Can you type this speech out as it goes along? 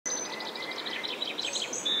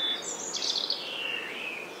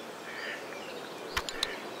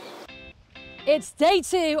It's day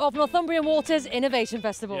 2 of Northumbrian Water's Innovation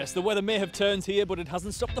Festival. Yes, the weather may have turned here, but it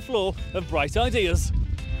hasn't stopped the flow of bright ideas.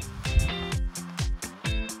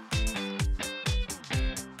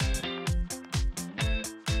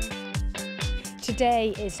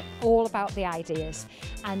 Today is all about the ideas,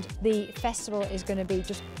 and the festival is going to be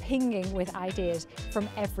just pinging with ideas from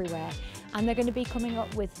everywhere, and they're going to be coming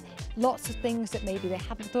up with lots of things that maybe they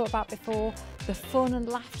haven't thought about before. The fun and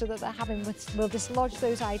laughter that they're having will dislodge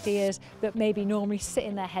those ideas that maybe normally sit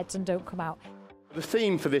in their heads and don't come out. The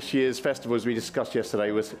theme for this year's festival, as we discussed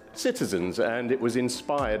yesterday, was citizens, and it was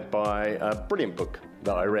inspired by a brilliant book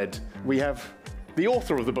that I read. We have the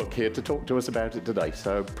author of the book here to talk to us about it today.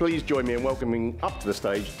 So please join me in welcoming up to the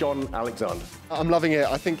stage John Alexander. I'm loving it.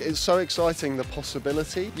 I think it's so exciting, the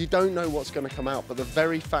possibility. You don't know what's going to come out, but the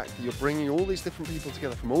very fact that you're bringing all these different people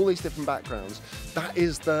together from all these different backgrounds, that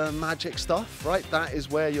is the magic stuff, right? That is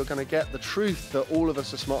where you're going to get the truth that all of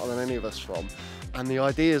us are smarter than any of us from. And the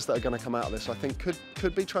ideas that are going to come out of this, I think,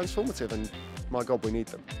 could be transformative, and my God, we need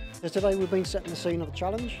them. So today we've been setting the scene of the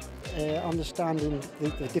challenge, understanding the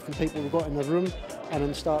different people we've got in the room, and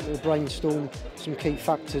then starting to brainstorm some key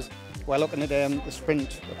factors. We're looking at the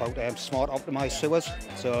sprint about smart optimised sewers.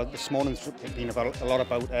 So this morning's been a lot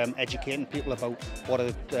about educating people about what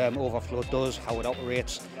an overflow does, how it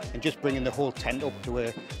operates, and just bringing the whole tent up to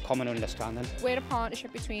a common understanding. We're a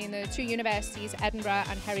partnership between the two universities, Edinburgh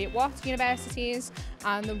and Heriot-Watt universities,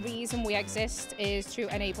 and the reason we exist is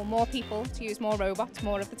to enable more people to use more robots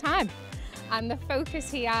more of the time. And the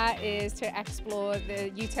focus here is to explore the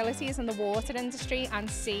utilities and the water industry and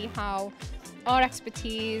see how our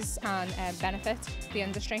expertise can benefit the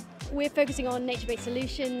industry. We're focusing on nature-based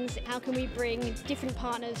solutions. How can we bring different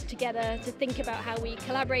partners together to think about how we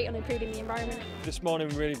collaborate on improving the environment? This morning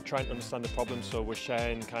we're really trying to understand the problem, so we're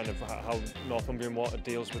sharing kind of how Northumbrian Water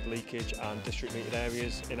deals with leakage and district metered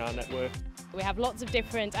areas in our network. We have lots of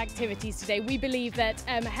different activities today. We believe that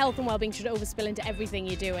health and wellbeing should overspill into everything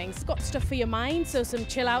you're doing. It's got stuff for your mind, so some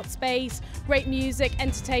chill out space, great music,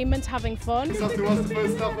 entertainment, having fun. It's up to us to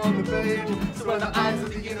put stuff on the page, so when the eyes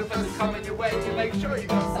of the universe coming your way, you make sure you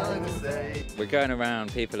got something to say. We're going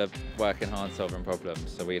around, people are working hard solving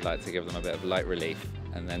problems, so we like to give them a bit of light relief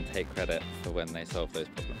and then take credit for when they solve those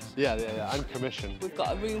problems. Yeah, and commission. We've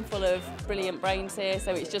got a room full of brilliant brains here,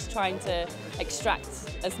 so it's just trying to extract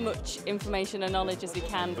as much information and knowledge as we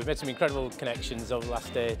can. We've made some incredible connections over the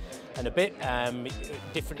last day and a bit,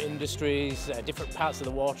 different industries, different parts of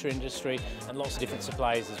the water industry, and lots of different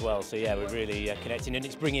suppliers as well. So yeah, we're really connecting, and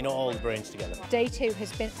it's bringing all the brains together. Day 2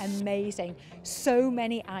 has been amazing. So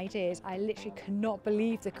many ideas. I literally cannot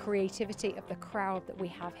believe the creativity of the crowd that we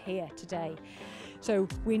have here today. So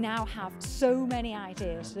we now have so many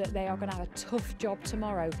ideas that they are going to have a tough job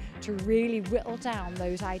tomorrow to really whittle down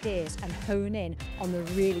those ideas and hone in on the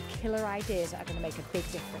really killer ideas that are going to make a big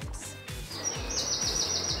difference.